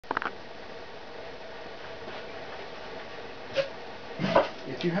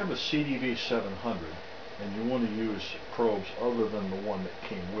If you have a CDV-700 and you want to use probes other than the one that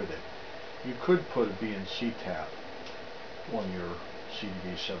came with it, you could put a BNC tap on your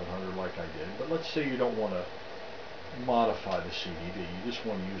CDV-700 like I did, but let's say you don't want to modify the CDV, you just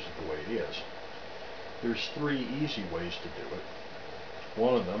want to use it the way it is. There's three easy ways to do it.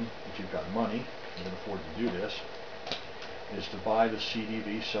 One of them, if you've got money, you can afford to do this, is to buy the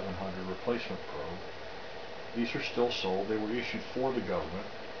CDV-700 replacement probe. These are still sold. They were issued for the government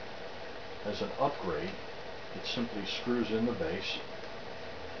as an upgrade. It simply screws in the base.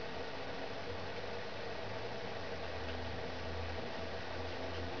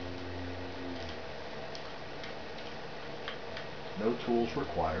 No tools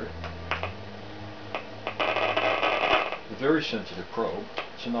required. A very sensitive probe.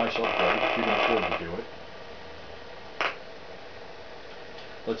 It's a nice upgrade if you can afford to do it.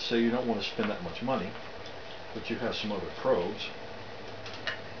 Let's say you don't want to spend that much money, but you have some other probes.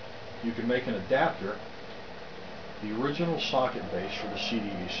 You can make an adapter. The original socket base for the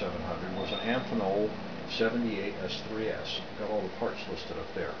CDV-700 was an Amphenol 78S3S. Got all the parts listed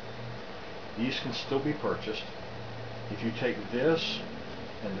up there. These can still be purchased. If you take this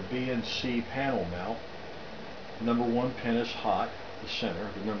and the BNC panel mount, number 1 pin is hot, the center,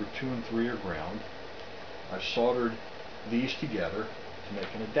 the number 2 and 3 are ground. I've soldered these together to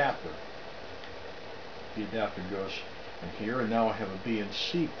make an adapter. The adapter goes in here, and now I have a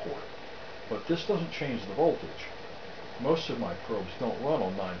BNC port. But this doesn't change the voltage. Most of my probes don't run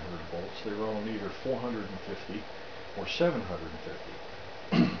on 900 volts. They run on either 450 or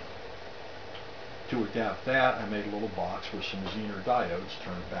 750. To adapt that, I made a little box with some Zener diodes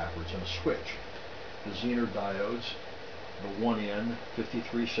turned backwards and a switch. The Zener diodes, the 1N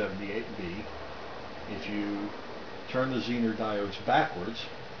 5378B, if you turn the Zener diodes backwards,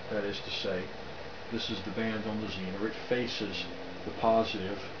 that is to say, this is the band on the Zener, it faces the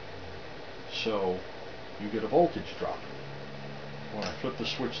positive, so you get a voltage drop. When I flip the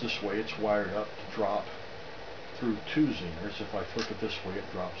switch this way, it's wired up to drop through 2 Zeners. If I flip it this way, it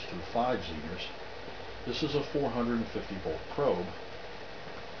drops through 5 Zeners. This is a 450 volt probe.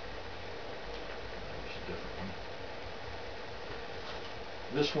 There's a different one.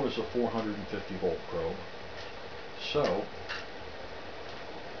 This one is a 450 volt probe. So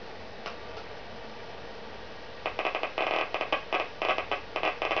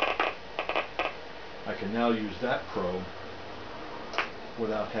I can now use that probe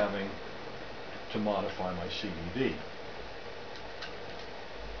without having to modify my CDV.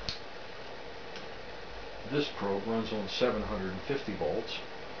 This probe runs on 750 volts.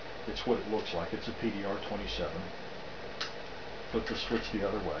 It's what it looks like. It's a PDR-27. Flip the switch the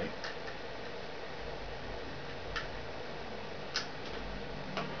other way.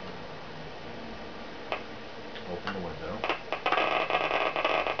 Open the window.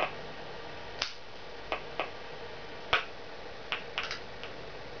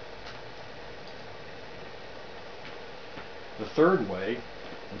 The third way,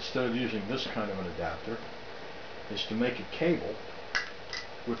 instead of using this kind of an adapter, is to make a cable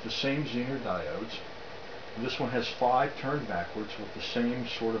with the same Zener diodes. This one has 5 turned backwards with the same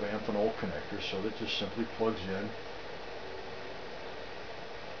sort of Amphenol connector, so that just simply plugs in.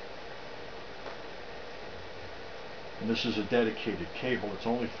 And this is a dedicated cable. It's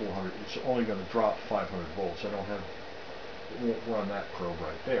only 400. It's only going to drop 500 volts. It won't run that probe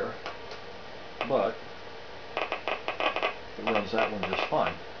right there, but it runs that one just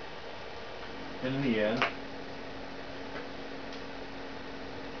fine. And in the end,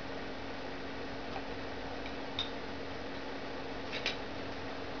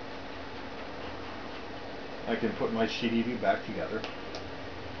 I can put my CDV back together.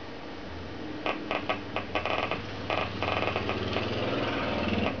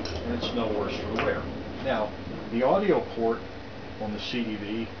 And it's no worse for wear. Now, the audio port on the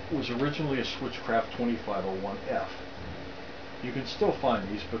CDV was originally a Switchcraft 2501F. You can still find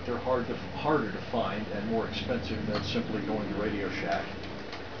these, but they're harder to find and more expensive than simply going to Radio Shack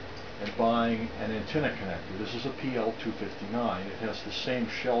and buying an antenna connector. This is a PL259. It has the same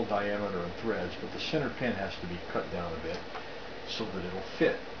shell diameter and threads, but the center pin has to be cut down a bit so that it'll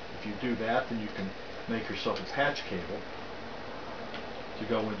fit. If you do that, then you can make yourself a patch cable to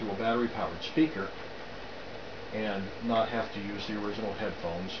go into a battery-powered speaker and not have to use the original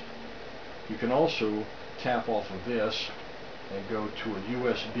headphones. You can also tap off of this and go to a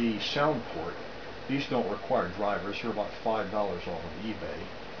USB sound port. These don't require drivers. They're about $5 off of eBay.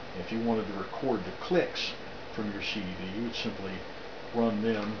 If you wanted to record the clicks from your CDV, you would simply run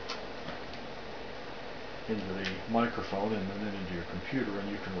them into the microphone and then into your computer, and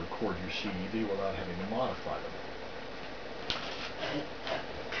you can record your CDV without having to modify them.